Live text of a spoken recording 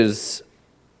is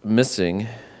missing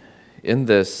in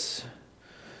this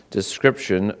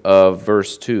description of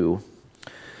verse 2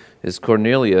 is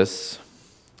Cornelius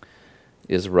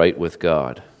is right with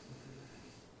God.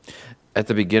 At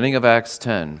the beginning of Acts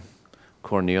 10,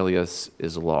 Cornelius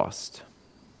is lost.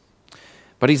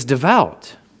 But he's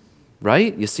devout,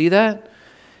 right? You see that?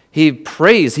 He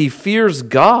prays, he fears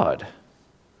God.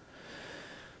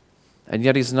 And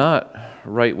yet he's not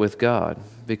right with God,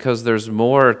 because there's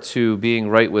more to being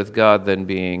right with God than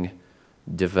being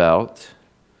devout,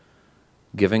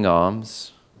 giving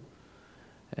alms,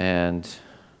 and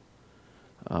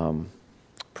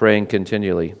praying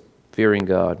continually, fearing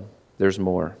God. There's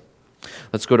more.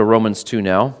 Let's go to Romans 2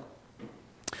 now.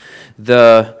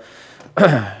 The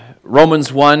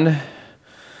Romans 1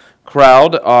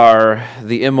 crowd are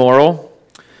the immoral,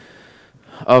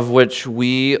 of which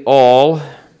we all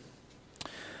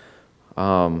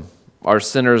are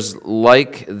sinners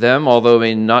like them,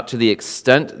 although not to the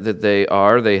extent that they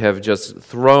are. They have just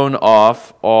thrown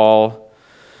off all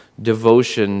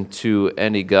devotion to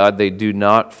any God. They do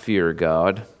not fear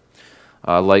God,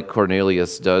 like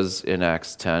Cornelius does in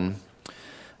Acts 10.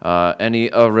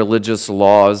 Any religious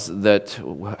laws that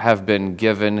have been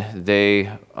given,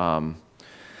 they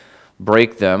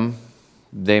break them.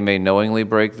 They may knowingly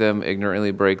break them,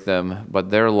 ignorantly break them,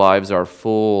 but their lives are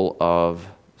full of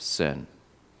sin.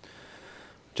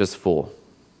 Just full.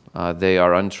 They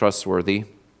are untrustworthy.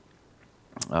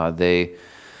 They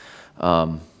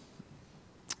are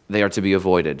to be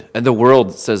avoided. And the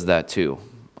world says that too.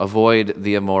 Avoid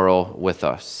the immoral with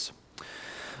us.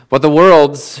 But the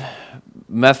world's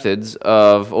methods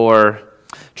or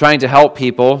trying to help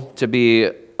people to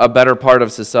be a better part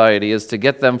of society is to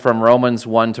get them from Romans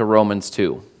 1 to Romans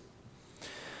 2,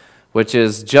 which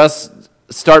is just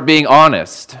start being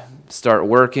honest, start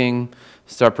working,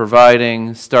 start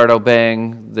providing, start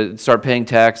obeying, start paying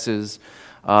taxes,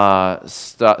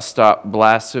 stop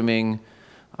blaspheming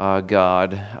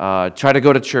God, try to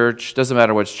go to church, doesn't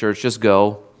matter which church, just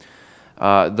go,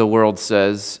 the world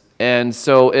says. And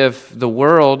so if the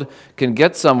world can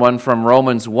get someone from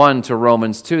Romans 1 to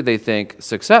Romans 2, they think,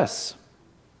 success.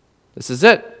 This is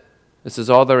it. This is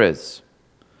all there is.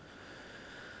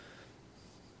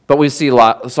 But we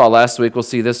saw last week, we'll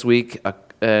see this week,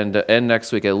 and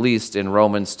next week at least in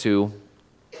Romans 2,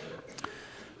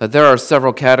 that there are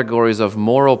several categories of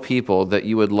moral people that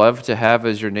you would love to have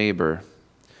as your neighbor.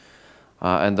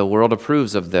 And the world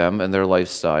approves of them and their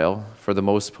lifestyle for the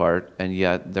most part, and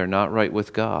yet they're not right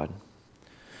with God.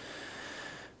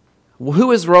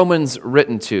 Who is Romans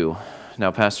written to? Now,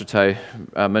 Pastor Ty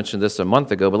mentioned this a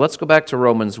month ago, but let's go back to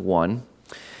Romans 1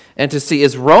 and to see,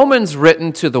 is Romans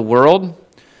written to the world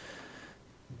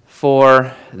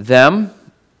for them?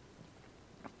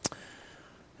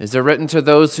 Is it written to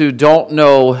those who don't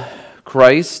know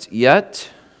Christ yet?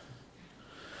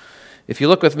 If you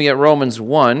look with me at Romans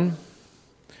 1,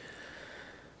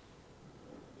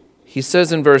 he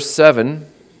says in verse 7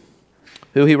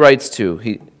 who he writes to.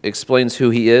 He explains who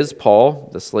he is, Paul,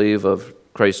 the slave of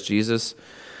Christ Jesus,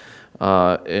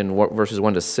 in verses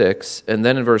 1 to 6. And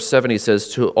then in verse 7 he says,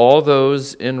 to all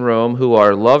those in Rome who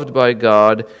are loved by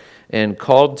God and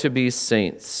called to be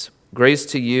saints, grace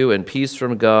to you and peace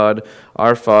from God,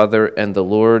 our Father, and the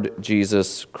Lord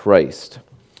Jesus Christ.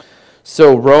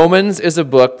 So Romans is a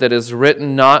book that is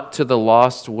written not to the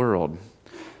lost world.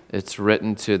 It's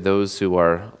written to those who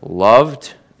are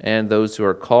loved and those who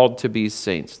are called to be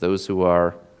saints, those who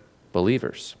are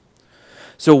believers.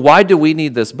 So why do we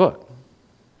need this book?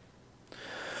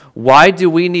 Why do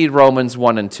we need Romans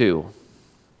 1 and 2?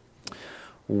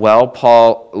 Well,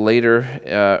 Paul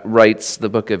later writes the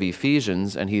book of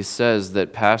Ephesians, and he says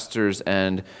that pastors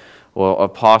and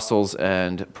apostles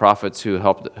and prophets who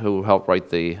helped write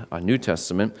the New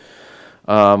Testament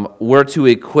were to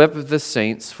equip the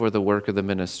saints for the work of the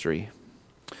ministry.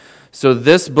 So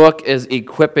this book is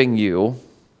equipping you,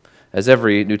 as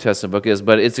every New Testament book is,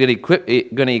 but it's going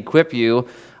to equip you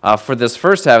for this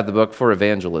first half of the book for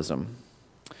evangelism.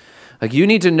 Like, you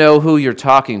need to know who you're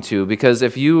talking to, because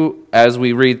as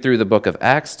we read through the book of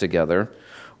Acts together,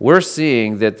 we're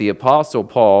seeing that the Apostle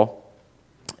Paul,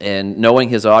 and knowing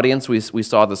his audience, we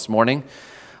saw this morning,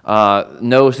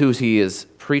 knows who he is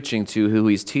preaching to, who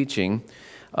he's teaching,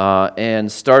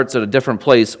 and starts at a different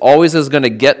place. Always is going to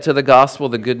get to the gospel,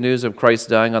 the good news of Christ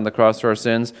dying on the cross for our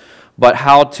sins, but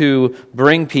how to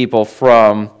bring people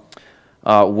from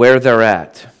where they're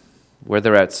at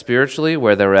spiritually,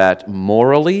 where they're at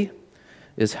morally,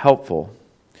 is helpful.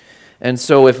 And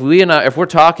so if we're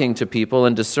talking to people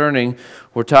and discerning,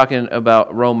 we're talking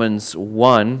about Romans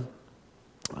 1,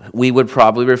 we would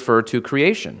probably refer to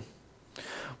creation.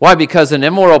 Why? Because an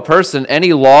immoral person,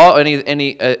 any law,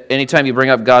 anytime you bring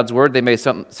up God's word, they may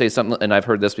say something, and I've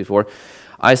heard this before.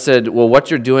 I said, well, what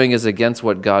you're doing is against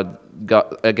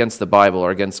against the Bible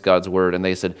or against God's word. And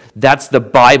they said, that's the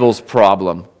Bible's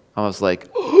problem. I was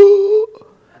like,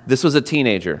 this was a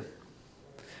teenager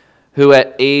who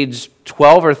at age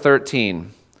 12 or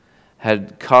 13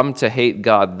 had come to hate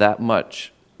God that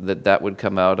much that would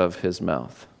come out of his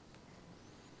mouth.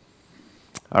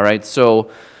 All right,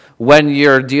 so when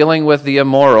you're dealing with the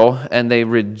immoral and they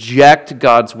reject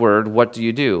God's word, what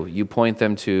do? You point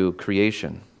them to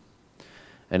creation.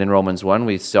 And in Romans 1,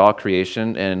 we saw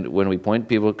creation, and when we point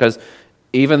people, because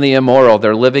even the immoral,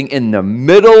 they're living in the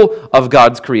middle of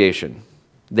God's creation.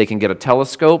 They can get a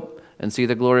telescope and see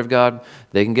the glory of God.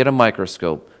 They can get a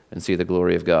microscope and see the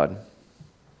glory of God.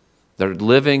 They're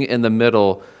living in the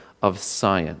middle of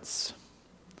science,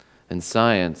 and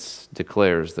science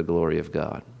declares the glory of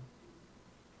God.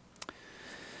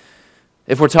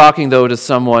 If we're talking, though, to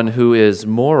someone who is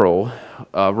moral,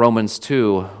 Romans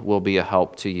 2 will be a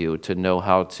help to you to know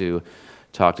how to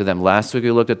talk to them. Last week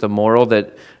we looked at the moral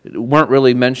that weren't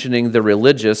really mentioning the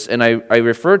religious, and I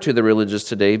refer to the religious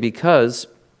today because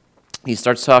he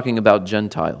starts talking about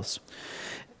Gentiles.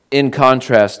 In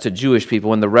contrast to Jewish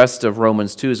people, and the rest of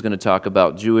Romans 2 is going to talk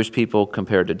about Jewish people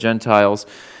compared to Gentiles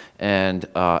and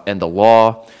the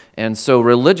law. And so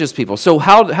religious people. So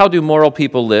how do moral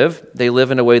people live? They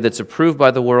live in a way that's approved by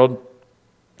the world.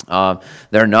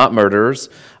 They're not murderers.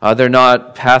 They're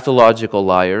not pathological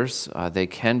liars. They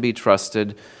can be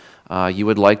trusted. You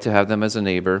would like to have them as a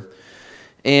neighbor.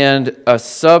 And a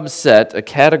subset, a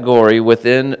category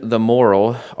within the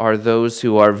moral are those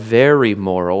who are very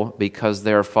moral because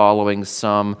they're following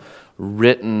some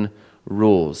written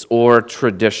rules or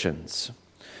traditions.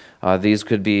 These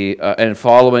could be, and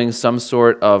following some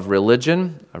sort of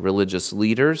religion, religious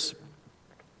leaders.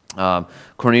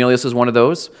 Cornelius is one of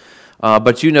those.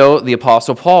 But you know, the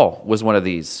Apostle Paul was one of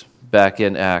these back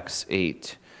in Acts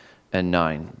 8 and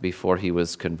 9 before he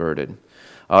was converted.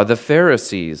 The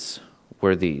Pharisees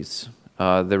were these,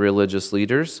 the religious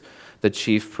leaders, the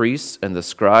chief priests and the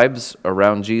scribes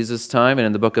around Jesus' time. And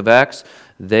in the book of Acts,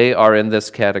 they are in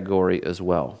this category as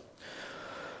well.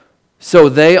 So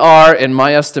they are, in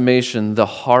my estimation, the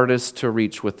hardest to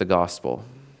reach with the gospel.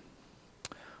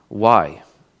 Why?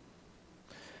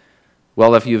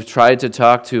 Well, if you've tried to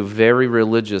talk to very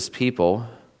religious people,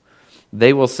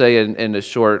 they will say in a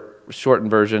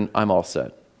shortened version, I'm all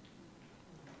set.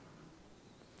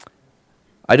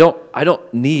 I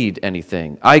don't need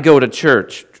anything. I go to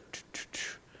church.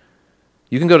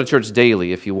 You can go to church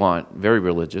daily if you want, very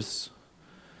religious.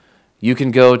 You can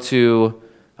go to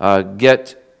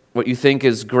get what you think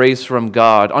is grace from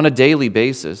God on a daily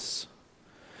basis.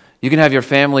 You can have your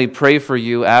family pray for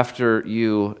you after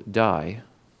you die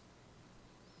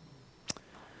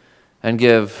and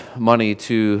give money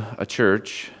to a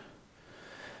church.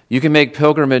 You can make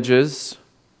pilgrimages.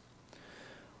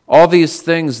 All these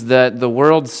things that the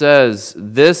world says,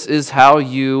 this is how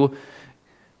you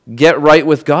get right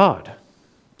with God.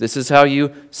 This is how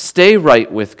you stay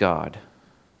right with God.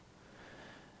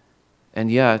 And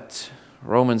yet,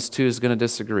 Romans 2 is going to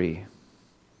disagree.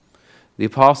 The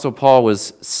Apostle Paul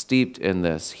was steeped in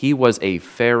this. He was a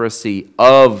Pharisee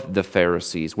of the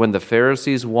Pharisees. When the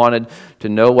Pharisees wanted to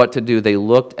know what to do, they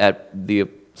looked at the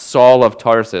Saul of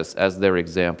Tarsus as their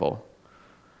example.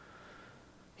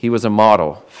 He was a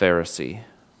model Pharisee.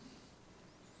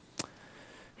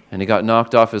 And he got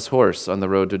knocked off his horse on the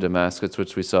road to Damascus,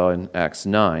 which we saw in Acts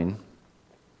 9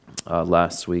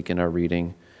 last week in our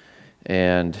reading,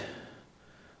 and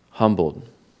humbled.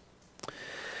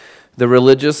 The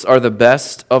religious are the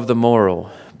best of the moral,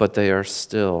 but they are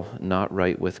still not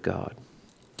right with God.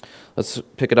 Let's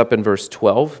pick it up in verse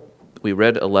 12. We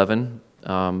read 11.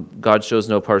 God shows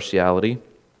no partiality.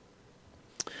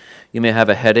 You may have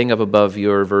a heading up above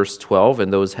your verse 12,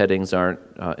 and those headings aren't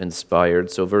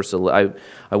inspired. So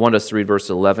I want us to read verse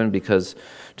 11 because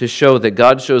to show that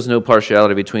God shows no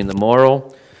partiality between the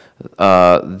moral,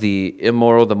 the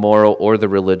immoral, the moral, or the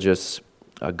religious.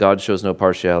 God shows no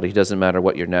partiality. It doesn't matter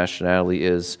what your nationality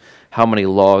is, how many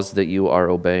laws that you are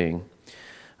obeying.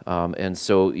 And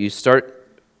so you start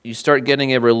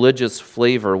getting a religious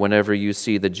flavor whenever you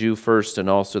see the Jew first and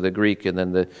also the Greek, and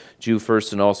then the Jew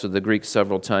first and also the Greek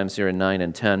several times here in 9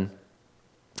 and 10.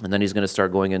 And then he's going to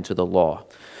start going into the law.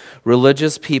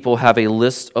 Religious people have a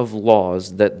list of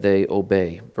laws that they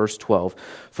obey. Verse 12,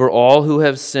 for all who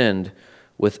have sinned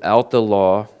without the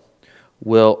law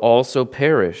will also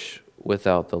perish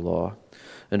without the law,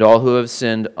 and all who have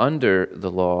sinned under the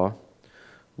law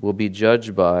will be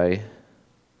judged by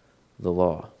the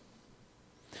law.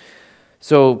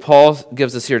 So Paul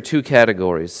gives us here two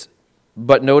categories,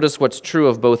 but notice what's true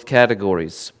of both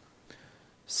categories.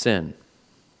 Sin.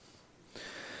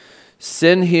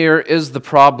 Sin here is the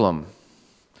problem.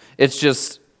 It's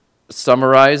just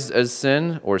summarized as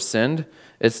sin or sinned.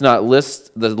 It's not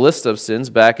the list of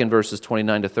sins back in verses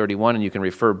 29 to 31, and you can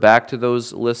refer back to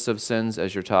those lists of sins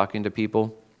as you're talking to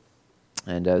people.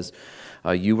 And as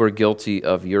you were guilty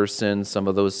of your sins, some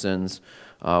of those sins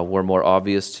were more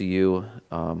obvious to you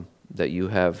that you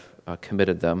have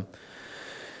committed them.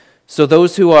 So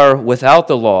those who are without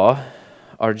the law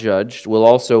are judged, will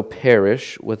also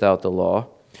perish without the law.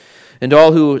 And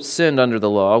all who sinned under the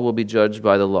law will be judged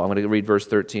by the law. I'm going to read verse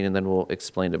 13 and then we'll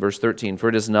explain it. Verse 13, for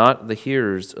it is not the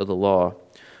hearers of the law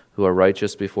who are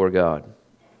righteous before God,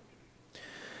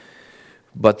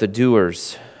 but the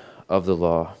doers of the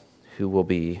law who will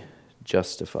be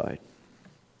justified.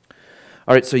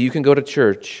 All right, so you can go to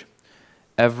church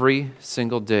every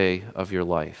single day of your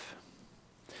life,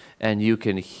 and you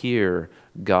can hear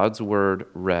God's word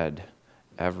read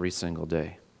every single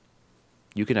day.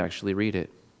 You can actually read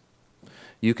it.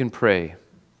 You can pray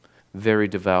very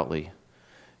devoutly.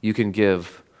 You can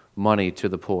give money to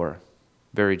the poor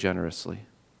very generously.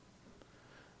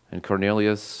 And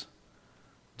Cornelius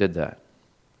did that,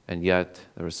 and yet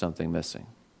there was something missing.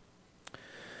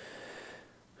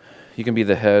 You can be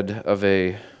the head of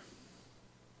a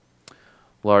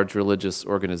large religious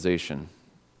organization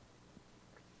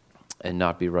and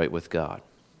not be right with God.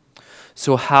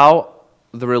 So how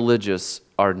the religious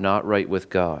are not right with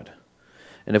God?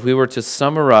 And if we were to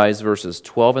summarize verses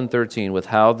 12 and 13 with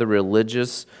how the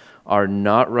religious are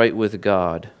not right with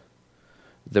God,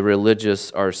 the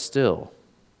religious are still,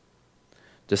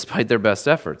 despite their best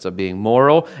efforts of being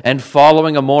moral and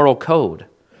following a moral code,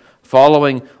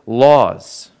 following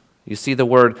laws. You see the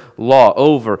word law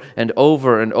over and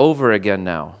over and over again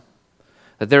now.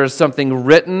 That there is something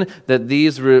written that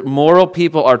these moral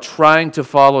people are trying to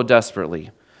follow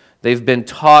desperately. They've been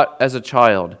taught as a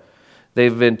child.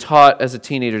 They've been taught as a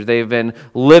teenager. They've been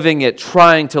living it,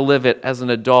 trying to live it as an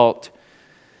adult.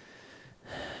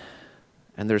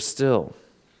 And they're still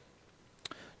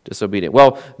disobedient.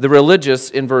 Well, the religious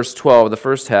in verse 12, the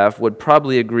first half, would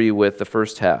probably agree with the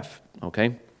first half,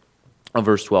 okay, of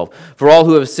verse 12. For all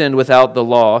who have sinned without the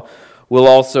law will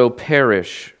also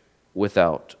perish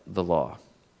without the law.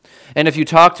 And if you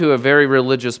talk to a very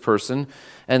religious person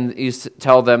and you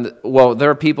tell them, well, there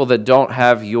are people that don't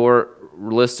have your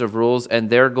list of rules and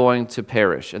they're going to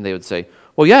perish. And they would say,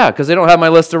 well, yeah, because they don't have my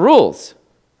list of rules.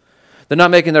 They're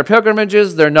not making their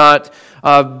pilgrimages. They're not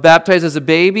baptized as a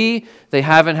baby. They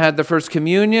haven't had the first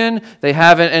communion. They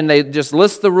haven't, and they just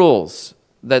list the rules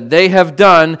that they have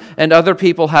done and other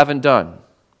people haven't done.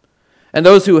 And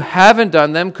those who haven't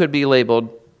done them could be labeled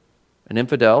an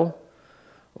infidel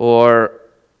or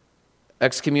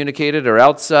excommunicated or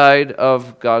outside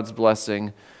of God's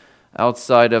blessing,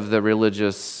 outside of the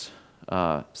religious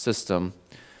system.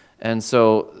 And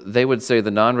so they would say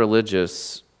the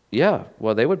non-religious, yeah,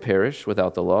 well, they would perish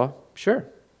without the law, sure,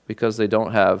 because they're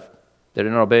not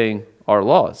obeying our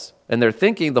laws. And they're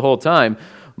thinking the whole time,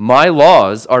 my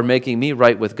laws are making me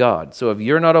right with God. So if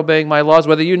you're not obeying my laws,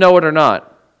 whether you know it or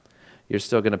not, you're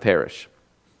still going to perish.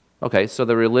 Okay, so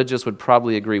the religious would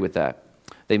probably agree with that.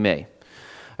 They may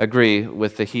agree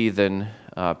with the heathen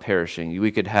perishing.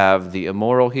 We could have the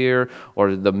immoral here,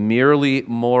 or the merely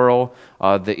moral,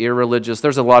 the irreligious.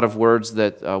 There's a lot of words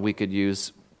that we could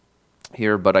use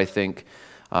here, but I think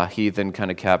heathen kind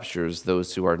of captures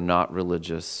those who are not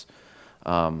religious.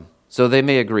 So they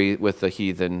may agree with the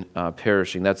heathen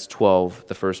perishing. That's 12,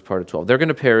 the first part of 12. They're going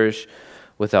to perish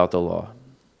without the law.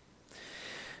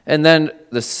 And then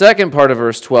the second part of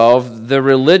verse 12, the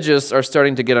religious are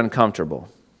starting to get uncomfortable.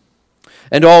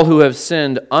 And all who have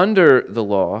sinned under the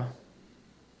law,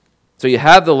 so you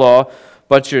have the law,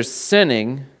 but you're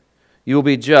sinning, you will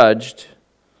be judged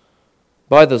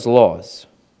by those laws.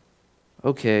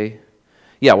 Okay.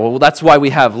 Yeah, well, that's why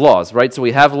we have laws, right? So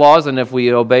we have laws, and if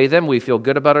we obey them, we feel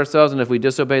good about ourselves, and if we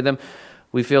disobey them,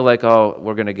 we feel like, oh,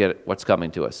 we're going to get what's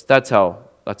coming to us. That's how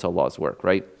laws work,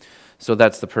 right? So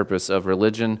that's the purpose of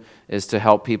religion, is to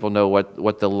help people know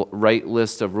what the right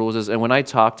list of rules is. And when I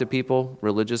talk to people,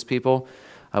 religious people,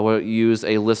 I will use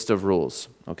a list of rules,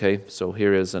 okay? So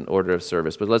here is an order of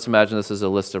service. But let's imagine this is a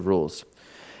list of rules.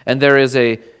 And there is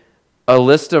a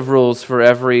list of rules for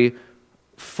every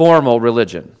formal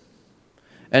religion.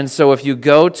 And so if you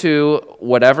go to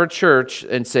whatever church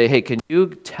and say, hey, can you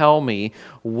tell me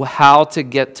how to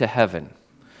get to heaven?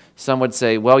 Some would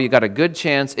say, well, you got a good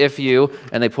chance if you,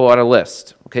 and they pull out a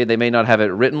list. Okay, they may not have it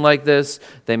written like this.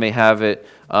 They may have it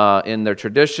in their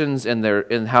traditions,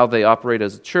 in how they operate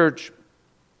as a church.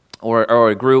 or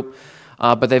a group,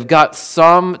 but they've got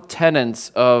some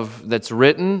tenets that's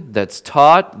written, that's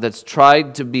taught, that's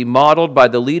tried to be modeled by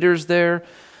the leaders there,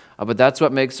 but that's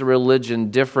what makes a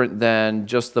religion different than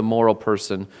just the moral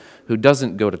person who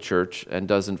doesn't go to church and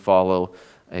doesn't follow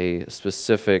a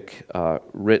specific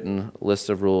written list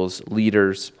of rules,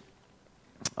 leaders,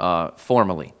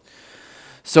 formally.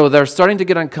 So they're starting to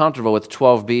get uncomfortable with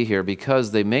 12b here because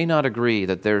they may not agree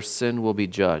that their sin will be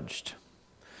judged.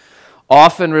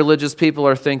 Often religious people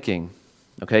are thinking,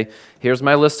 okay, here's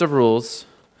my list of rules,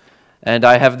 and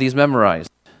I have these memorized,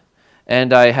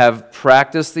 and I have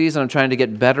practiced these, and I'm trying to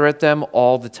get better at them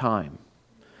all the time.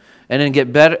 And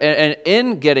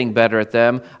in getting better at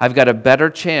them, I've got a better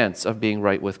chance of being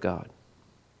right with God.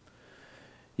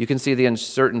 You can see the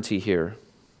uncertainty here,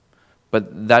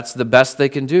 but that's the best they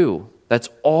can do. That's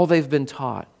all they've been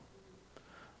taught.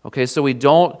 Okay, so we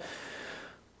don't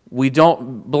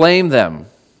blame them,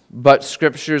 but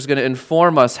Scripture is going to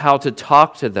inform us how to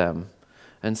talk to them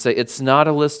and say, it's not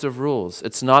a list of rules.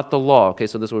 It's not the law. Okay,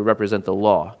 so this would represent the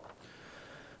law.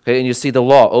 Okay, and you see the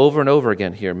law over and over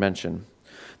again here mentioned.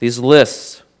 These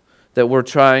lists that we're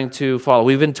trying to follow.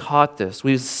 We've been taught this.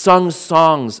 We've sung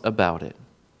songs about it.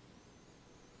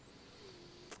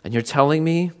 And you're telling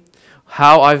me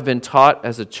how I've been taught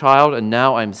as a child and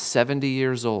now I'm 70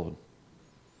 years old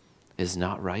is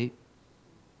not right?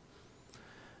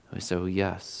 I say, oh,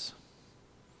 yes.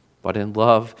 But in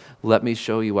love, let me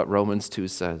show you what Romans 2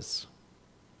 says.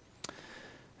 They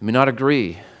may not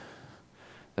agree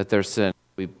that their sin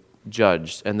will be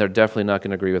judged, and they're definitely not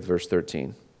going to agree with verse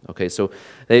 13. Okay, so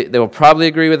they will probably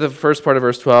agree with the first part of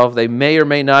verse 12. They may or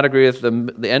may not agree with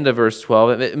the end of verse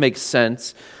 12. It makes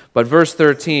sense. But verse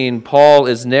 13, Paul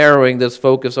is narrowing this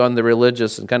focus on the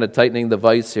religious and kind of tightening the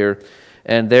vice here,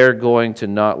 and they're going to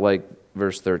not like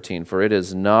verse 13. For it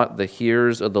is not the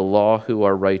hearers of the law who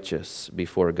are righteous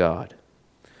before God,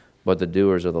 but the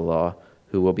doers of the law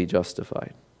who will be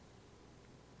justified.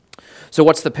 So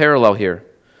what's the parallel here?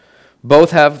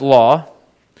 Both have law.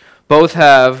 Both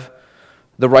have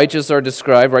the righteous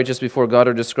before God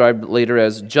are described later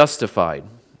as justified.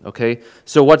 Okay?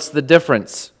 So what's the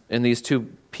difference in these two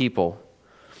people?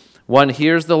 One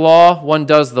hears the law, one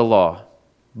does the law.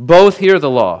 Both hear the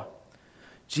law.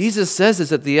 Jesus says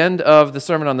this at the end of the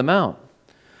Sermon on the Mount.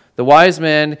 The wise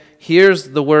man hears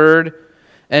the word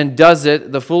and does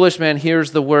it. The foolish man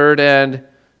hears the word and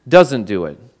doesn't do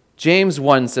it. James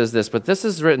 1 says this, but this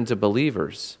is written to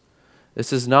believers.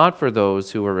 This is not for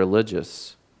those who are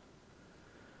religious.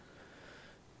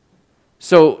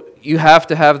 So you have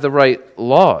to have the right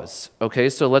laws. Okay,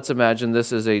 so let's imagine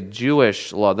this is a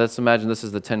Jewish law. Let's imagine this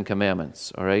is the Ten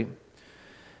Commandments, all right?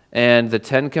 And the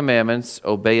Ten Commandments,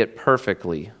 obey it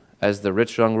perfectly, as the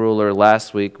rich young ruler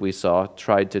last week we saw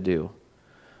tried to do.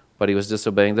 But he was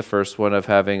disobeying the first one of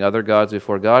having other gods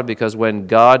before God, because when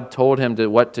God told him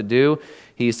what to do,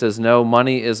 he says, no,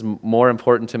 money is more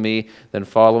important to me than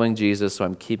following Jesus, so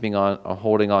I'm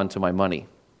holding on to my money.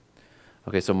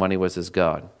 Okay, so money was his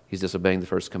God. He's disobeying the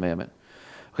first commandment.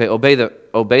 Okay, obey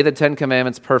the Ten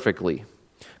Commandments perfectly,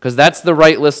 because that's the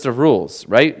right list of rules,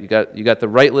 right? You got the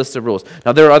right list of rules.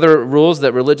 Now there are other rules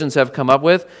that religions have come up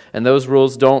with, and those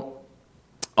rules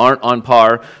aren't on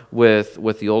par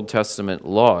with the Old Testament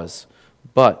laws.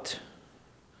 But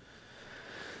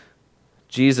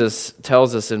Jesus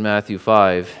tells us in Matthew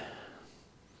 5,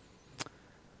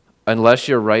 unless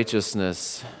your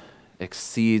righteousness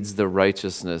exceeds the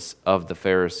righteousness of the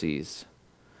Pharisees,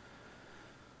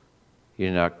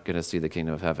 you're not going to see the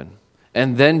kingdom of heaven.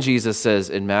 And then Jesus says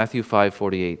in Matthew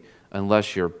 5:48,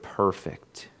 unless you're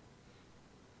perfect.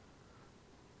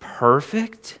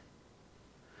 Perfect?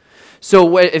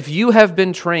 So if you have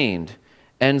been trained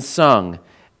and sung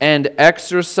and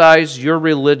exercised your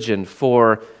religion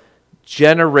for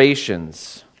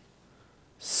generations,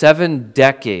 7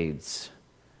 decades,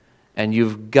 and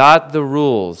you've got the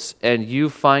rules, and you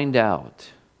find out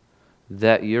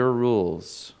that your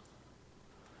rules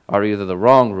are either the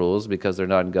wrong rules because they're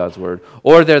not in God's word,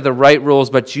 or they're the right rules,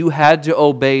 but you had to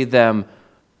obey them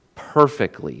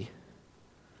perfectly,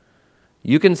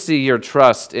 you can see your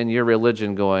trust in your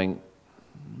religion going,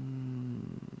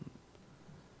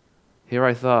 here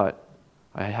I thought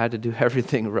I had to do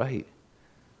everything right.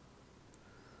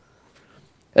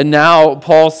 And now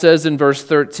Paul says in verse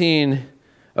 13,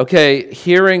 okay,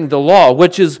 hearing the law,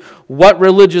 which is what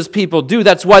religious people do.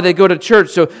 That's why they go to church.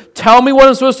 So tell me what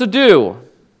I'm supposed to do.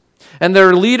 And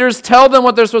their leaders tell them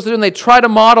what they're supposed to do, and they try to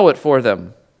model it for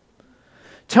them.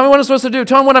 Tell me what I'm supposed to do.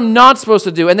 Tell me what I'm not supposed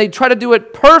to do. And they try to do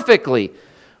it perfectly.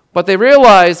 But they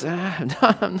realize,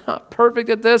 I'm not perfect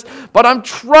at this, but I'm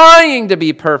trying to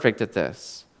be perfect at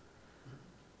this.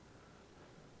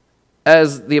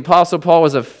 as the Apostle Paul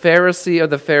was a Pharisee of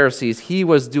the Pharisees, he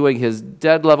was doing his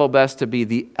dead level best to be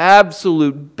the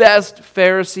absolute best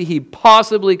Pharisee he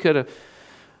possibly could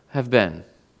have been.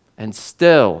 And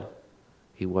still,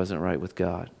 he wasn't right with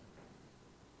God.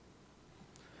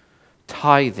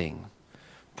 Tithing,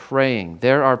 praying.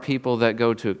 There are people that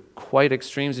go to quite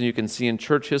extremes, and you can see in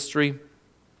church history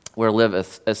where live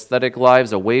aesthetic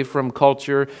lives away from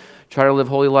culture, try to live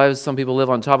holy lives. Some people live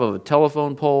on top of a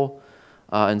telephone pole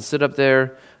and sit up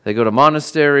there. They go to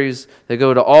monasteries. They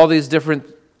go to all these different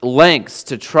lengths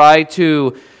to try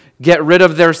to get rid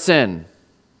of their sin.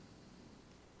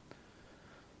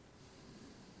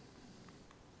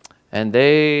 And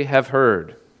they have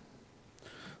heard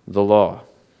the law.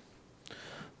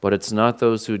 But it's not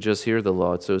those who just hear the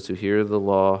law. It's those who hear the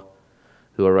law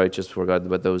who are righteous before God,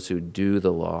 but those who do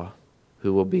the law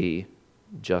who will be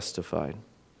justified.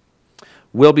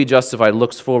 Will be justified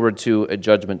looks forward to a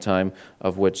judgment time,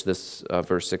 of which this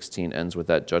verse 16 ends with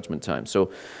that judgment time.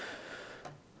 So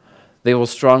they will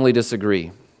strongly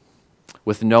disagree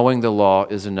with knowing the law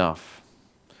is enough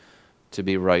to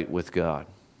be right with God.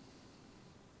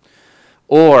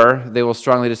 Or they will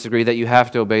strongly disagree that you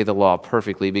have to obey the law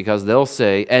perfectly, because they'll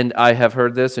say, and I have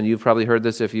heard this, and you've probably heard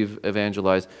this if you've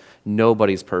evangelized,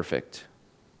 nobody's perfect.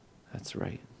 That's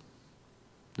right.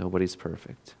 Nobody's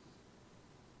perfect.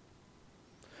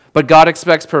 But God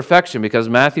expects perfection, because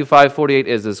Matthew 5:48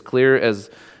 is as clear as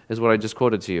what I just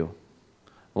quoted to you.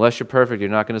 Unless you're perfect, you're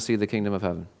not going to see the kingdom of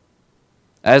heaven.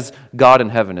 As God in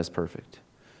heaven is perfect.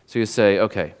 So you say,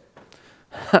 okay,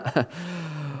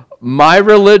 my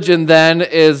religion then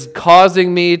is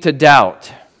causing me to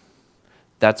doubt.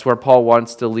 That's where Paul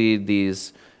wants to lead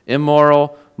these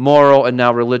immoral, moral, and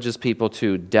now religious people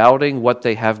to, doubting what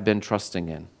they have been trusting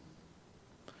in.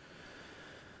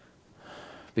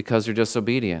 Because you're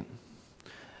disobedient.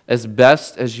 As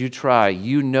best as you try,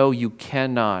 you know you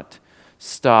cannot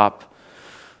stop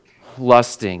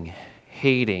lusting,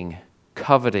 hating,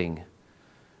 coveting.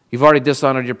 You've already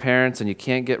dishonored your parents and you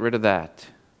can't get rid of that.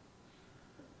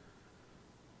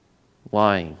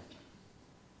 Lying.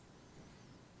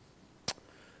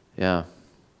 Yeah.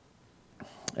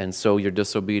 And so you're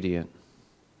disobedient.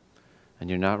 And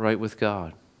you're not right with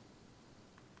God.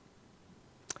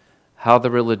 How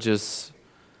the religious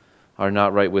are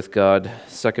not right with God.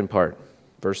 Second part,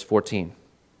 verse 14.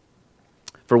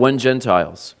 For when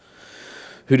Gentiles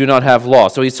who do not have law.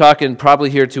 So he's talking probably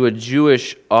here to a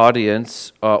Jewish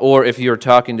audience, or if you're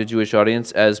talking to Jewish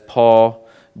audience, as Paul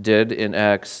did in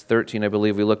Acts 13, I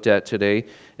believe we looked at today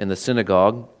in the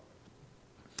synagogue.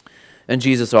 And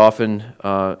Jesus often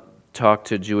talked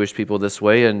to Jewish people this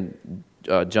way, and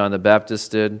John the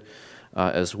Baptist did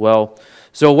as well.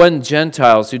 So when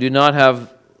Gentiles who do not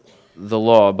have the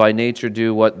law by nature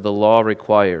do what the law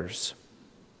requires,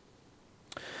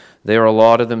 they are a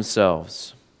law to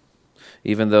themselves,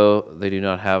 even though they do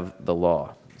not have the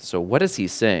law. So what is he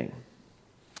saying?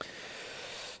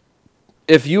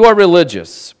 If you are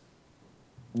religious,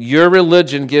 your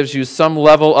religion gives you some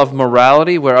level of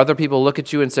morality where other people look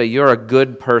at you and say, you're a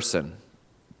good person.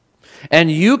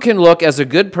 And you can look as a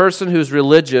good person who's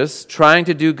religious, trying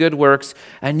to do good works,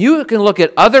 and you can look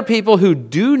at other people who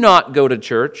do not go to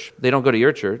church. They don't go to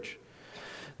your church.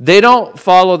 They don't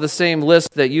follow the same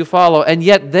list that you follow, and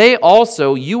yet they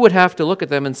also, you would have to look at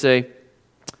them and say,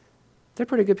 they're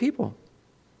pretty good people.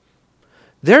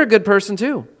 They're a good person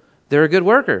too. They're a good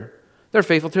worker. They're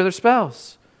faithful to their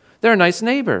spouse. They're a nice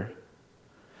neighbor.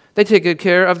 They take good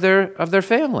care of their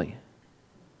family.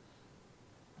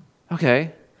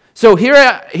 Okay. So here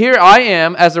I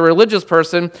am as a religious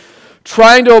person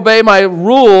trying to obey my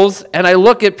rules, and I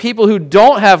look at people who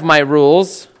don't have my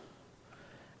rules,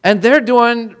 and they're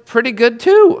doing pretty good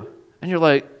too. And you're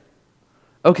like,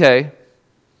 okay,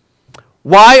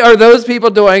 why are those people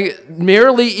doing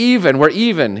merely even? We're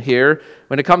even here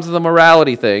when it comes to the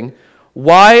morality thing.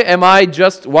 Why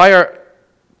are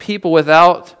people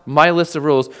without my list of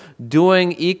rules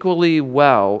doing equally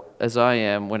well as I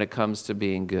am when it comes to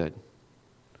being good?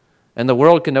 And the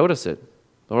world can notice it.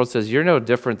 The world says, you're no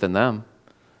different than them.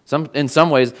 In some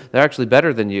ways, they're actually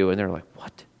better than you. And they're like,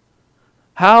 what?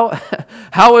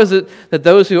 How is it that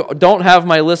those who don't have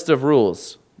my list of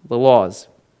rules, the laws?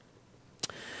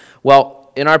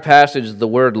 Well, in our passage, the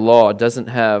word law doesn't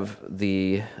have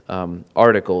the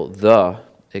article, the,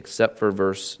 except for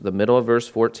the middle of verse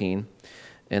 14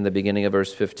 and the beginning of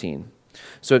verse 15.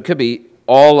 So it could be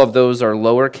all of those are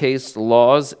lowercase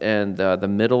laws, and the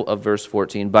middle of verse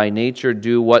 14, by nature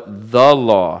do what the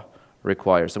law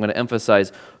requires. So I'm going to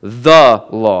emphasize the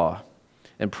law,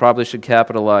 and probably should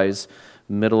capitalize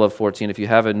middle of 14. If you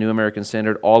have a New American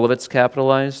Standard, all of it's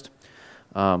capitalized.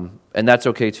 And that's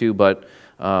okay too, but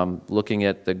looking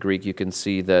at the Greek, you can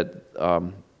see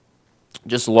that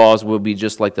just laws will be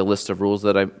just like the list of rules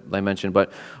that I mentioned.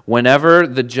 But whenever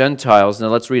the Gentiles, now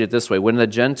let's read it this way, when the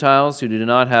Gentiles who do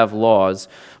not have laws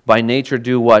by nature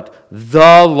do what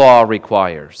the law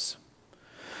requires.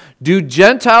 Do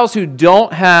Gentiles who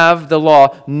don't have the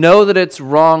law know that it's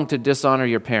wrong to dishonor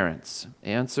your parents?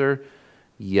 Answer,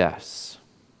 yes.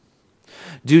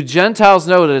 Do Gentiles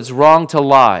know that it's wrong to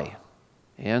lie?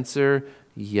 Answer,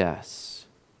 yes.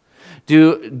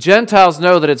 Do Gentiles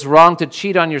know that it's wrong to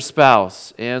cheat on your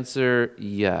spouse? Answer,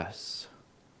 yes.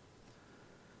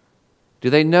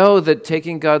 Do they know that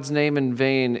taking God's name in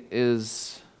vain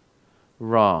is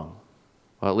wrong?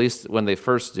 Well, at least when they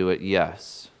first do it,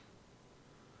 yes.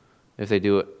 If they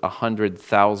do it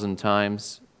 100,000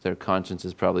 times, their conscience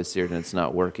is probably seared and it's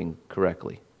not working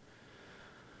correctly.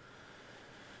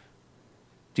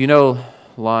 Do you know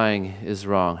lying is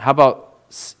wrong? How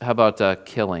about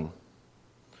killing?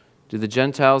 Do the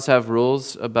Gentiles have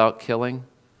rules about killing?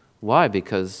 Why?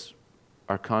 Because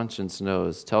our conscience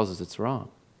tells us it's wrong.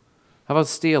 How about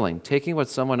stealing? Taking what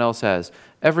someone else has.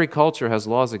 Every culture has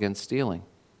laws against stealing.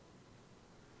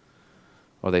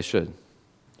 Or they should.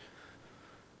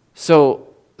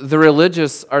 So the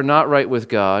religious are not right with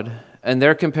God, and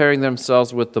they're comparing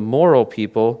themselves with the moral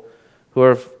people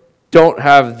who don't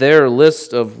have their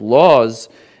list of laws.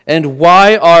 And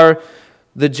why are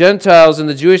the Gentiles and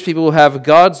the Jewish people who have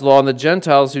God's law and the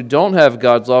Gentiles who don't have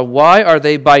God's law, why are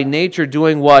they by nature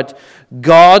doing what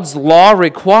God's law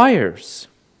requires?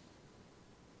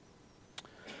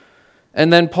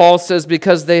 And then Paul says,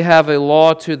 because they have a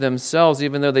law to themselves,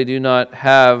 even though they do not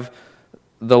have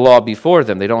the law before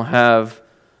them. They don't have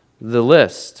the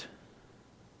list.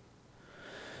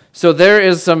 So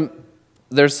there's some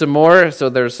more. So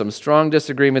there's some strong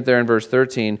disagreement there in verse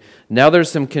 13. Now there's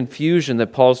some confusion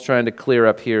that Paul's trying to clear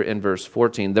up here in verse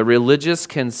 14. The religious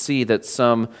can see that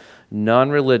some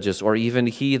non-religious or even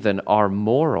heathen are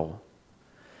moral.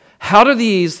 How do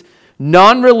these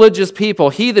non-religious people,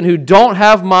 heathen who don't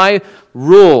have my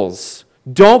rules,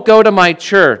 don't go to my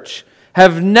church,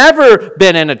 have never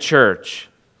been in a church,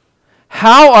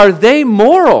 how are they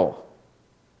moral?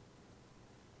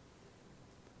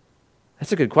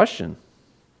 That's a good question.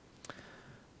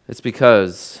 It's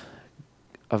because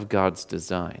of God's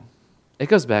design. It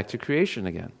goes back to creation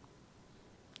again.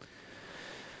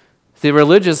 The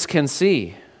religious can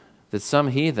see that some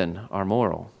heathen are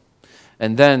moral.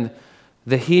 And then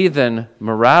the heathen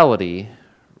morality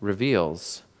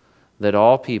reveals that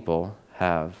all people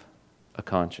have a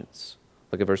conscience.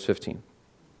 Look at verse 15.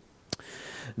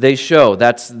 They show,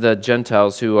 that's the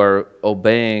Gentiles who are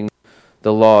obeying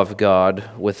the law of God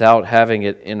without having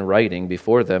it in writing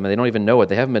before them, and they don't even know it.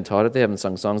 They haven't been taught it. They haven't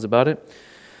sung songs about it.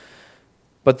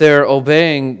 But they're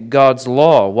obeying God's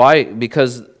law. Why?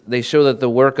 Because they show that the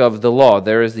work of the law,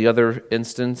 there is the other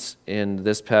instance in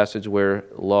this passage where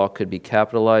law could be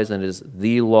capitalized, and it is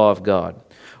the law of God.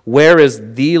 Where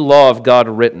is the law of God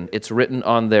written? It's written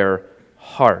on their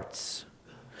hearts.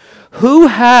 Who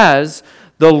has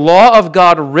the law of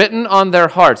God written on their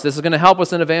hearts? This is going to help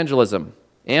us in evangelism.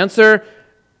 Answer,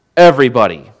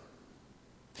 everybody.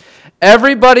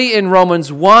 Everybody in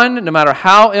Romans 1, no matter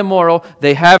how immoral,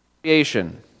 they have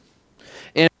creation.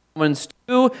 In Romans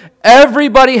 2,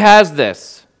 everybody has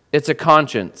this. It's a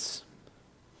conscience.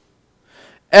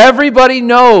 Everybody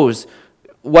knows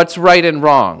what's right and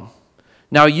wrong.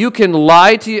 Now, you can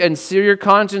lie to you and sear your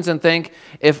conscience and think,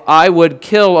 if I would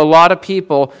kill a lot of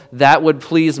people, that would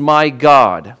please my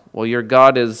God. Well, your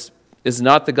God is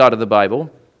not the God of the Bible.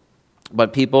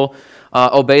 But people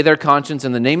obey their conscience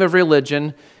in the name of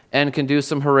religion and can do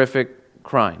some horrific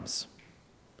crimes.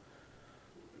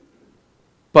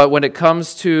 But when it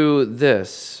comes to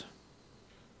this,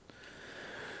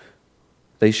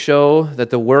 they show that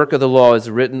the work of the law is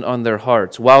written on their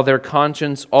hearts, while their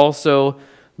conscience also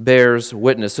bears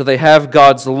witness. So they have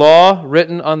God's law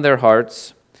written on their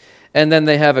hearts, and then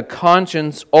they have a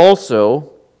conscience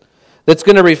also that's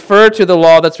going to refer to the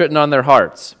law that's written on their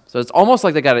hearts. So it's almost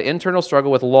like they got an internal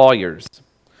struggle with lawyers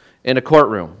in a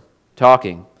courtroom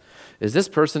talking. Is this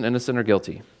person innocent or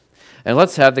guilty? And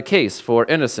let's have the case for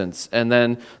innocence. And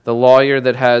then the lawyer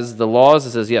that has the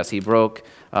laws says, yes, he broke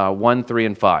 1, 3,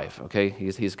 and 5. Okay,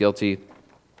 he's guilty.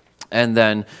 And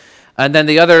then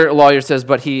the other lawyer says,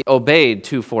 but he obeyed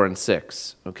 2, 4, and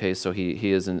 6. Okay, so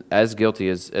he isn't as guilty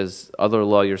as other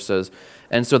lawyer says.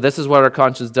 And so this is what our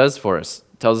conscience does for us.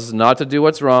 It tells us not to do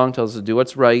what's wrong, tells us to do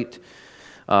what's right.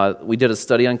 We did a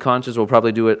study on conscience. We'll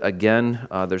probably do it again.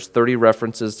 There's 30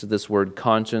 references to this word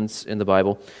conscience in the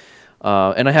Bible.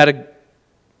 And I had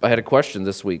I had a question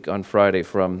this week on Friday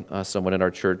from someone in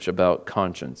our church about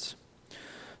conscience.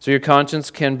 So your conscience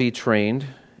can be trained.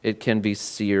 It can be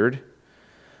seared.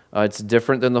 It's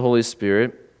different than the Holy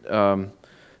Spirit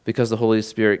because the Holy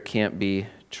Spirit can't be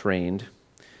trained.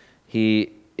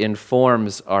 He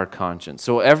informs our conscience.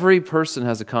 So every person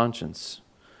has a conscience.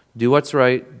 Do what's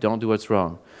right, don't do what's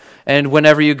wrong. And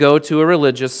whenever you go to a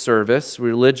religious service,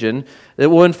 religion, it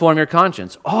will inform your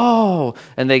conscience. Oh,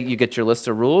 and you get your list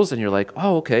of rules, and you're like,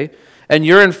 oh, okay. And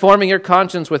you're informing your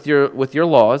conscience with your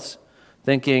laws,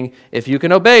 thinking, if you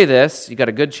can obey this, you got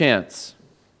a good chance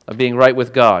of being right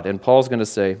with God. And Paul's going to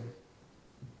say,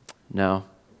 no.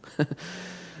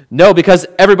 No, because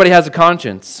everybody has a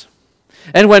conscience.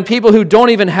 And when people who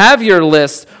don't even have your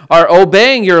list are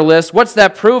obeying your list, what's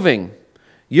that proving?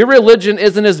 Your religion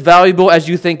isn't as valuable as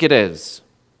you think it is.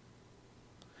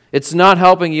 It's not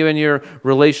helping you in your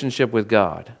relationship with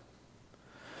God.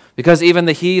 Because even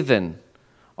the heathen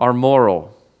are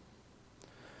moral.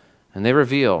 And they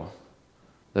reveal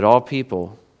that all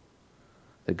people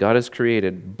that God has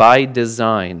created by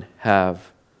design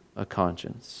have a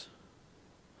conscience.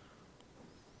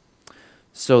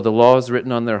 So the law is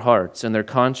written on their hearts, and their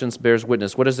conscience bears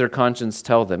witness. What does their conscience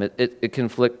tell them? It can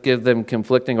give them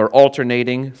conflicting or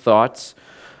alternating thoughts,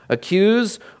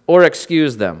 accuse or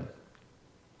excuse them.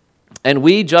 And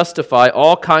we justify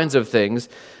all kinds of things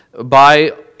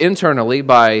internally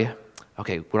by,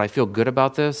 okay, would I feel good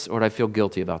about this or would I feel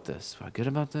guilty about this? Am I good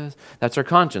about this? That's our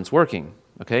conscience working,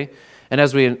 okay? And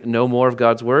as we know more of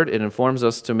God's Word, it informs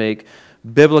us to make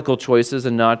biblical choices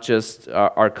and not just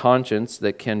our conscience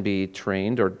that can be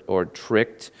trained or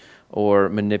tricked or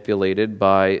manipulated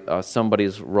by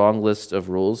somebody's wrong list of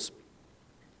rules.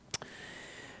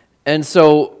 And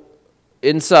so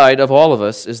inside of all of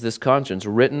us is this conscience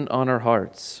written on our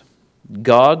hearts.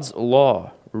 God's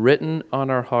law written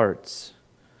on our hearts.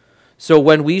 So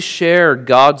when we share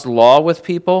God's law with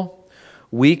people,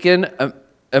 we can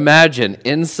imagine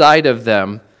inside of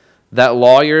them that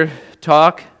lawyer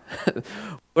talk.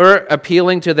 We're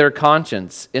appealing to their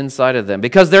conscience inside of them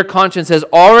because their conscience has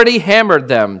already hammered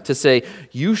them to say,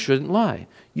 you shouldn't lie.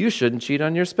 You shouldn't cheat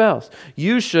on your spouse.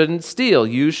 You shouldn't steal.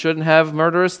 You shouldn't have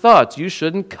murderous thoughts. You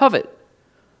shouldn't covet.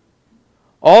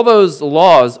 All those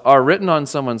laws are written on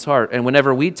someone's heart, and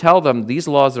whenever we tell them these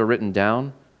laws are written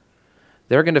down,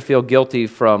 they're going to feel guilty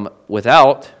from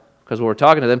without, because we're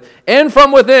talking to them, and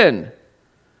from within,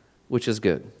 which is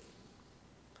good.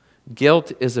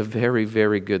 Guilt is a very,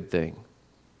 very good thing.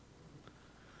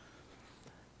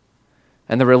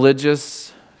 And the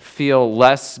religious feel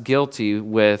less guilty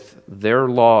with their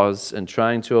laws and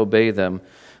trying to obey them,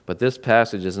 but this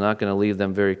passage is not going to leave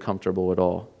them very comfortable at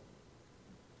all.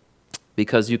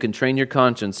 Because you can train your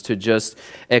conscience to just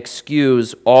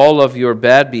excuse all of your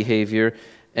bad behavior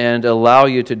and allow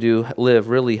you to live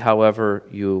really however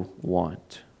you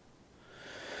want.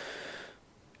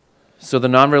 So the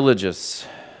non-religious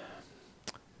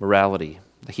morality,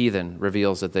 the heathen,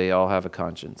 reveals that they all have a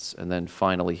conscience. And then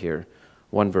finally here,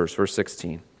 one verse, verse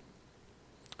 16.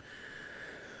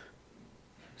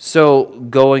 So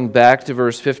going back to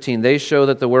verse 15, they show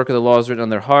that the work of the law is written on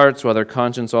their hearts, while their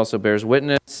conscience also bears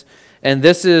witness. And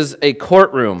this is a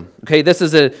courtroom. Okay, this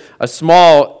is a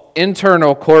small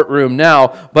internal courtroom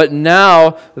now, but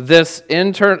now this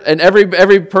and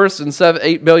every person,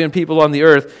 7-8 billion people on the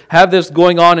earth, have this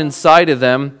going on inside of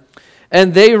them.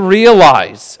 And they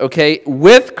realize, okay,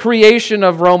 with creation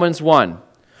of Romans 1,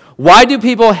 why do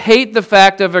people hate the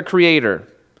fact of a creator?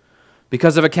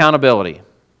 Because of accountability.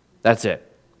 That's it.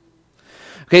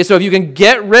 Okay, so if you can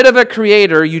get rid of a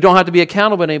creator, you don't have to be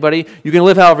accountable to anybody. You can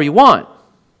live however you want.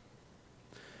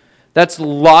 That's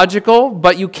logical,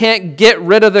 but you can't get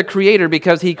rid of the creator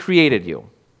because he created you.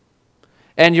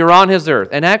 And you're on his earth.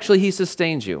 And actually, he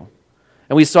sustains you.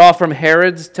 And we saw from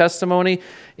Herod's testimony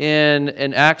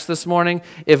in Acts this morning,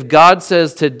 if God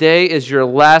says today is your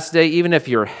last day, even if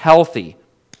you're healthy,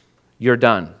 you're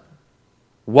done.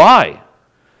 Why?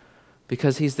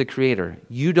 Because he's the creator.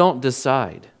 You don't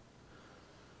decide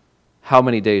how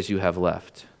many days you have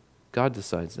left. God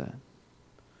decides that.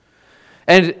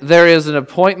 And there is an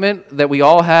appointment that we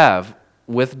all have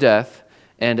with death,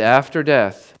 and after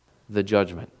death, the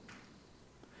judgment.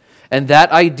 And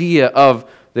that idea of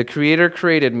the Creator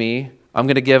created me, I'm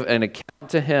going to give an account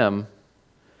to him,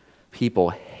 people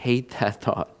hate that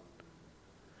thought.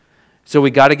 So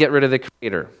we got to get rid of the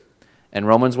Creator. And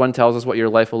Romans 1 tells us what your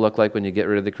life will look like when you get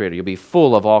rid of the Creator. You'll be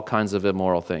full of all kinds of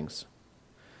immoral things.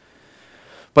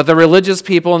 But the religious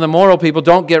people and the moral people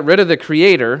don't get rid of the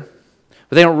Creator,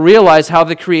 but they don't realize how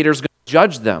the Creator is going to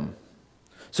judge them.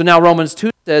 So now Romans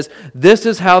 2 says, this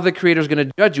is how the Creator is going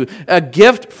to judge you. A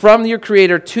gift from your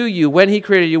Creator to you when He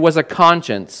created you was a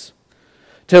conscience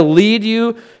to lead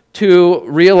you to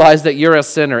realize that you're a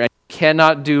sinner and you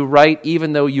cannot do right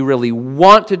even though you really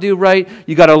want to do right.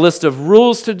 You got a list of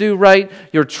rules to do right.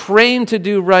 You're trained to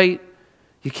do right.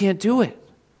 You can't do it.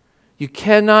 You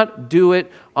cannot do it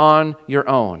on your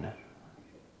own.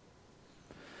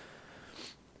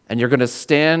 And you're going to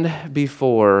stand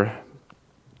before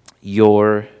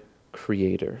your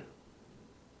Creator.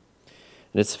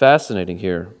 And it's fascinating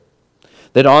here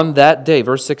that on that day,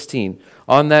 verse 16,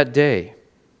 on that day,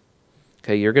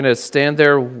 okay, you're going to stand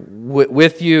there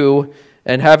with you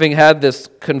and having had this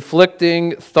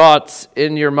conflicting thoughts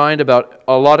in your mind about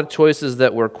a lot of choices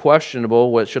that were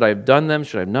questionable. What should I have done them?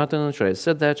 Should I have not done them? Should I have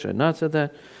said that? Should I have not said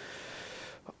that?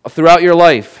 Throughout your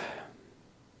life,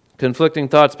 conflicting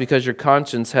thoughts because your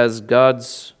conscience has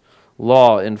God's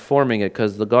law informing it,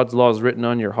 because God's law is written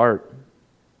on your heart.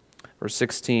 Verse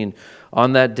 16,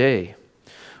 on that day,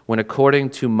 when according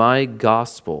to my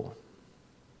gospel,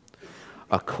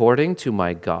 this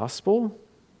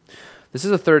is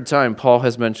the third time Paul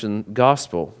has mentioned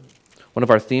gospel. One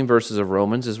of our theme verses of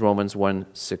Romans is Romans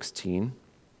 1:16.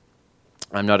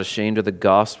 I'm not ashamed of the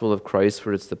gospel of Christ,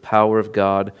 for it's the power of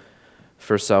God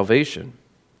for salvation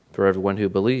for everyone who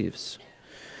believes.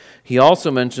 He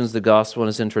also mentions the gospel in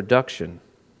his introduction,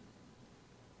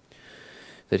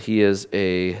 that he is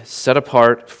set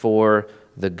apart for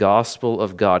the gospel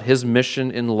of God. His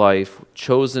mission in life,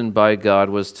 chosen by God,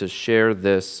 was to share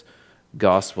this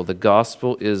gospel. The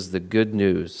gospel is the good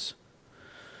news,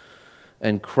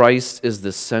 and Christ is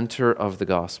the center of the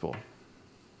gospel.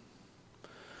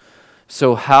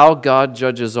 So how God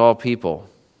judges all people?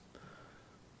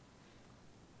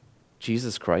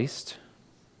 Jesus Christ.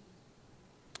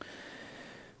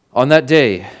 On that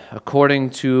day, according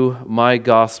to my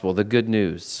gospel, the good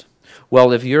news.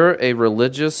 Well, if you're a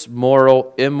religious,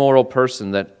 moral, immoral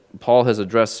person that Paul has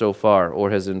addressed so far or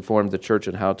has informed the church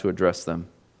on how to address them,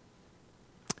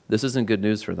 this isn't good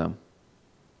news for them.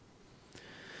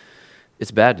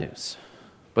 It's bad news,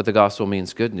 but the gospel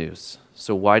means good news.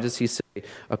 So why does he say,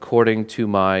 according to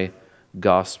my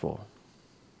gospel?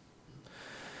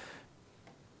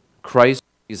 Christ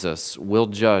Jesus will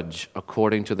judge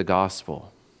according to the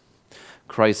gospel.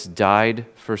 Christ died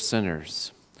for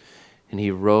sinners, and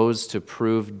he rose to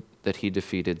prove that he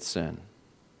defeated sin.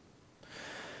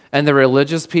 And the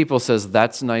religious people says,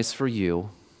 that's nice for you,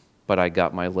 but I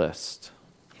got my list.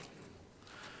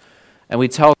 And we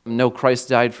tell them, no, Christ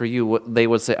died for you. They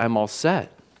would say, I'm all set.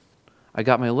 I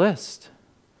got my list.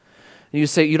 And you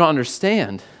say, you don't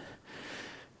understand.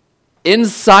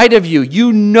 Inside of you,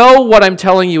 you know what I'm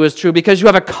telling you is true because you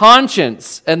have a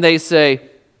conscience. And they say,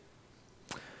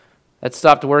 that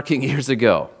stopped working years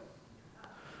ago.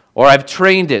 Or I've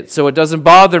trained it so it doesn't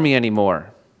bother me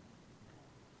anymore.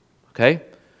 Okay?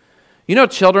 You know,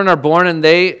 children are born and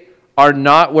they are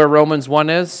not where Romans 1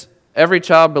 is. Every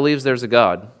child believes there's a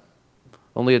God.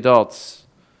 Only adults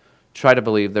try to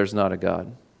believe there's not a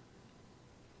God.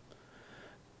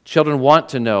 Children want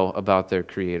to know about their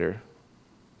Creator,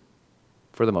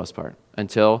 for the most part,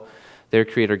 until their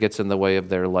Creator gets in the way of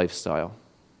their lifestyle.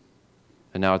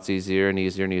 And now it's easier and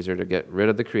easier and easier to get rid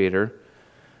of the Creator,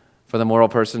 for the moral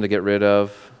person to get rid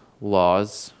of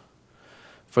laws,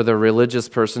 for the religious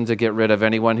person to get rid of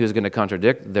anyone who's going to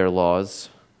contradict their laws.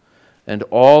 And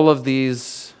all of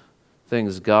these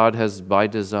things God has, by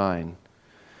design,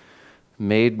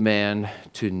 made man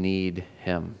to need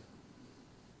him.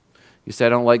 You say, I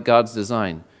don't like God's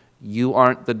design. You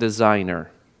aren't the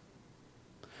designer.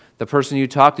 The person you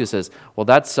talk to says, well,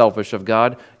 that's selfish of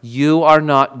God. You are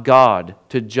not God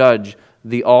to judge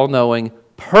the all-knowing,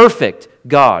 perfect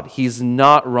God. He's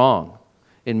not wrong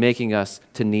in making us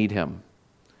to need him.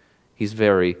 He's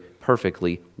very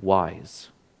perfectly wise.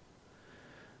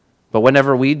 But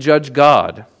whenever we judge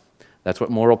God, that's what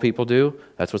moral people do.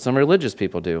 That's what some religious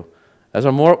people do. That's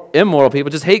what immoral people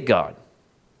just hate God.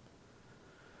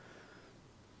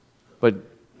 But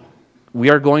we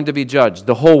are going to be judged.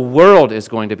 The whole world is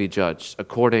going to be judged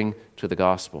according to the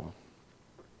gospel.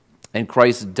 And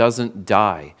Christ doesn't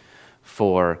die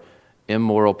for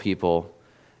immoral people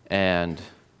and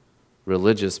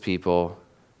religious people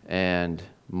and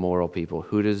moral people.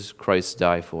 Who does Christ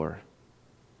die for?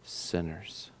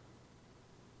 Sinners.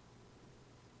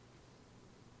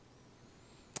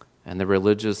 And the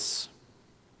religious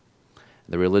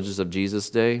of Jesus'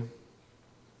 day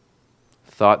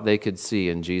thought they could see,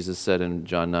 and Jesus said in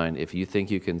John 9, if you think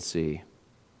you can see,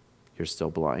 you're still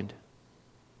blind.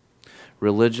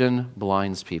 Religion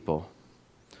blinds people.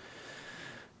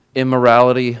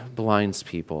 Immorality blinds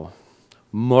people.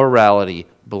 Morality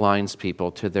blinds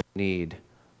people to their need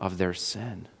of their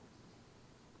sin.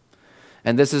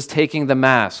 And this is taking the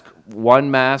mask,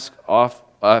 one mask off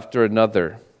after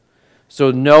another. So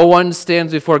no one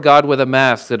stands before God with a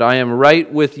mask that I am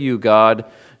right with you, God.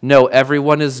 No,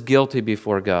 everyone is guilty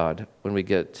before God when we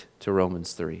get to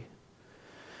Romans 3.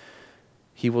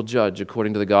 He will judge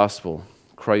according to the gospel.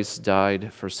 Christ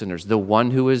died for sinners. The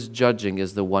one who is judging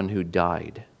is the one who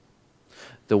died.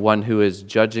 The one who is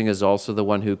judging is also the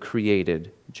one who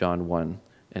created. John 1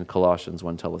 and Colossians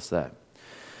 1 tell us that.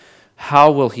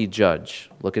 How will he judge?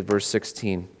 Look at verse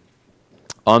 16.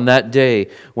 On that day,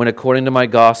 when according to my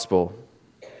gospel,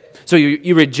 so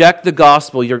you reject the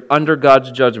gospel, you're under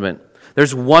God's judgment.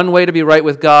 There's one way to be right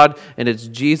with God, and it's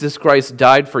Jesus Christ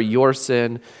died for your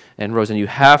sin and rose, and you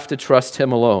have to trust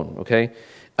him alone, okay?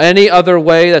 Any other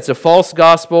way, that's a false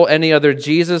gospel. Any other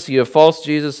Jesus, you have false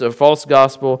Jesus, a false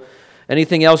gospel.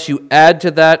 Anything else you add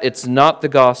to that, it's not the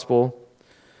gospel.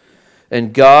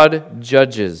 And God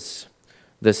judges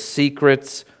the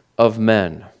secrets of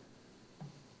men.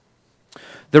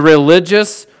 The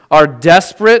religious are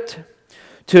desperate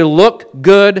to look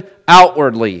good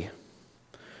outwardly.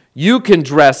 You can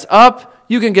dress up.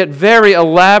 You can get very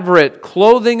elaborate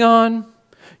clothing on.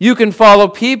 You can follow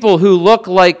people who look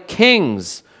like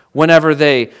kings whenever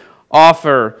they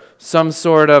offer some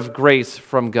sort of grace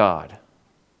from God.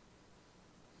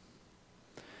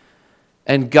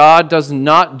 And God does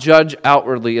not judge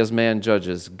outwardly as man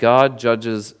judges. God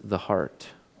judges the heart.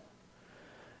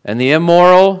 And the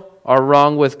immoral are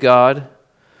wrong with God.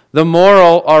 The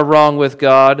moral are wrong with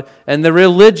God. And the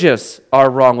religious are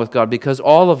wrong with God, because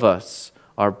all of us,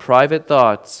 our private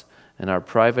thoughts and our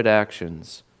private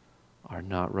actions are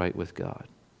not right with God.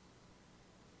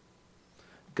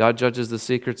 God judges the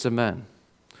secrets of men.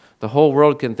 The whole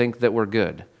world can think that we're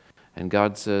good. And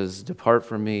God says, depart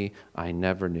from me, I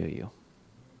never knew you,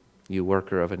 you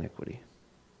worker of iniquity.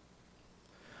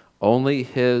 Only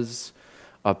his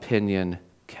opinion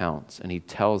counts. And he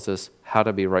tells us how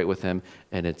to be right with him.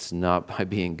 And it's not by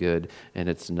being good. And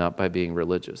it's not by being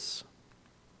religious.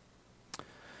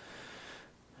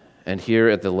 And here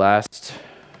at the last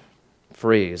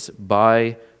phrase,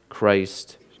 by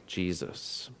Christ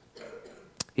Jesus.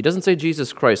 He doesn't say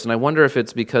Jesus Christ, and I wonder if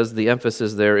it's because the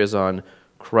emphasis there is on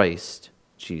Christ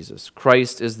Jesus.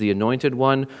 Christ is the anointed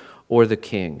one or the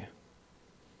king.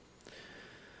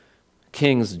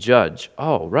 Kings judge.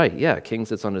 Oh, right, yeah, king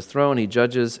sits on his throne, he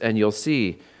judges, and you'll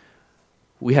see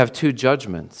we have two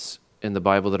judgments in the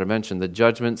Bible that are mentioned. The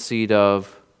judgment seat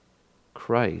of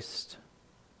Christ,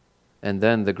 and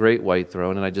then the great white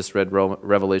throne. And I just read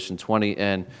Revelation 20,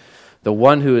 and the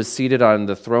one who is seated on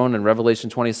the throne in Revelation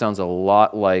 20 sounds a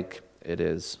lot like it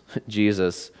is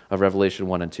Jesus of Revelation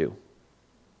 1 and 2.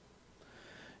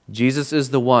 Jesus is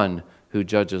the one who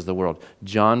judges the world.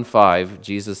 John 5,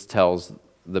 Jesus tells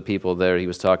the people there, he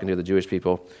was talking to the Jewish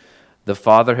people, the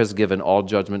Father has given all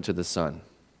judgment to the Son.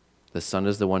 The Son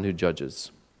is the one who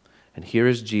judges. And here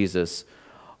is Jesus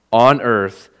on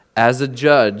earth as a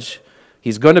judge.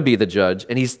 He's going to be the judge,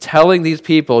 and he's telling these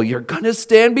people, you're going to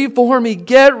stand before me,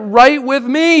 get right with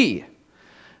me.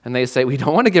 And they say, we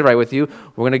don't want to get right with you,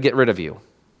 we're going to get rid of you.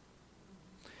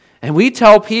 And we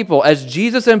tell people, as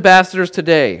Jesus ambassadors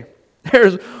today,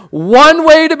 there's one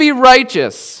way to be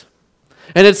righteous,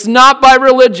 and it's not by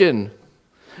religion,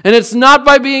 and it's not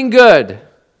by being good,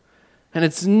 and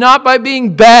it's not by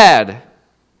being bad.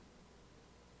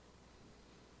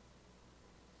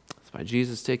 It's by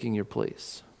Jesus taking your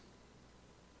place,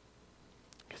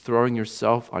 throwing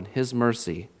yourself on his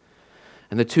mercy.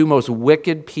 And the two most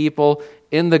wicked people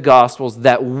in the Gospels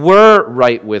that were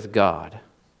right with God,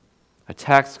 a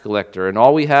tax collector, and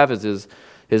all we have is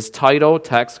his title,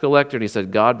 tax collector, and he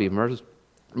said, God, be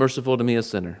merciful to me, a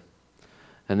sinner.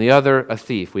 And the other, a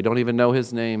thief. We don't even know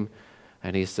his name.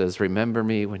 And he says, remember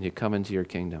me when you come into your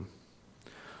kingdom.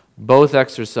 Both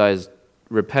exercised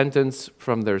repentance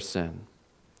from their sin,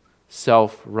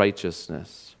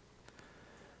 self-righteousness,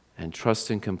 and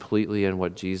trusting completely in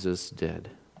what Jesus did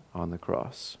on the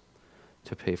cross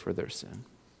to pay for their sin.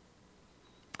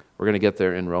 We're going to get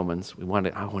there in Romans. I want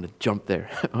to jump there.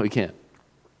 We can't.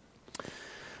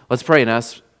 Let's pray and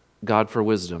ask God for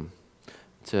wisdom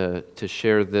to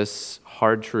share this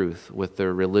hard truth with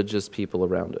the religious people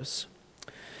around us.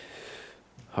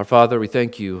 Our Father, we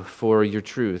thank you for your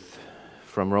truth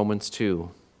from Romans 2.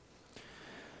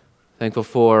 Thankful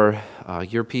for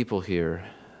your people here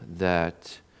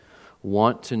that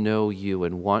want to know you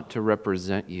and want to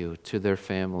represent you to their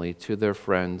family, to their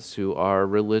friends who are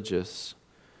religious,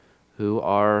 who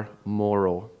are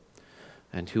moral,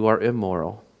 and who are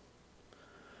immoral.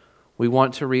 We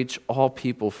want to reach all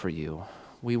people for you.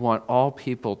 We want all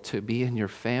people to be in your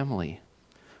family.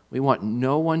 We want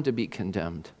no one to be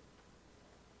condemned.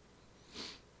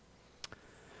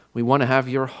 We want to have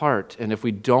your heart, and if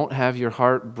we don't have your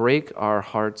heart, break our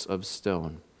hearts of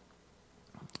stone,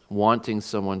 wanting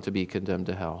someone to be condemned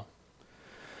to hell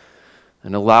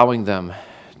and allowing them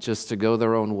just to go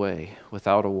their own way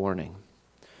without a warning.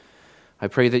 I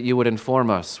pray that you would inform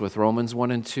us with Romans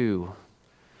 1 and 2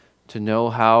 to know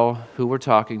who we're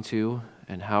talking to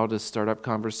and how to start up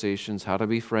conversations, how to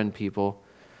befriend people,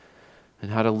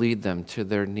 and how to lead them to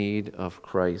their need of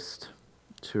Christ,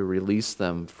 to release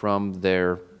them from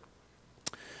their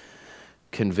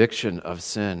conviction of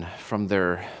sin, from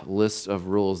their list of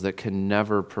rules that can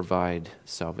never provide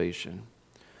salvation,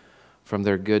 from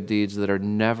their good deeds that are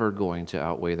never going to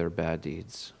outweigh their bad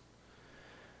deeds,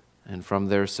 and from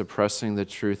their suppressing the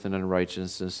truth and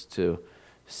unrighteousness to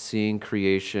seeing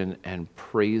creation and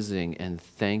praising and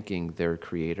thanking their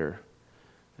Creator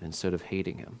instead of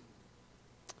hating Him.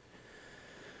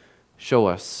 Show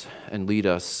us and lead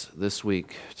us this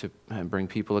week to bring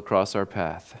people across our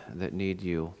path that need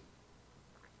you.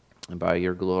 And by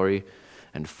your glory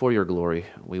and for your glory,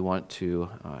 we want to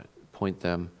point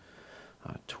them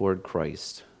toward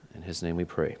Christ. In His name we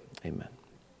pray. Amen.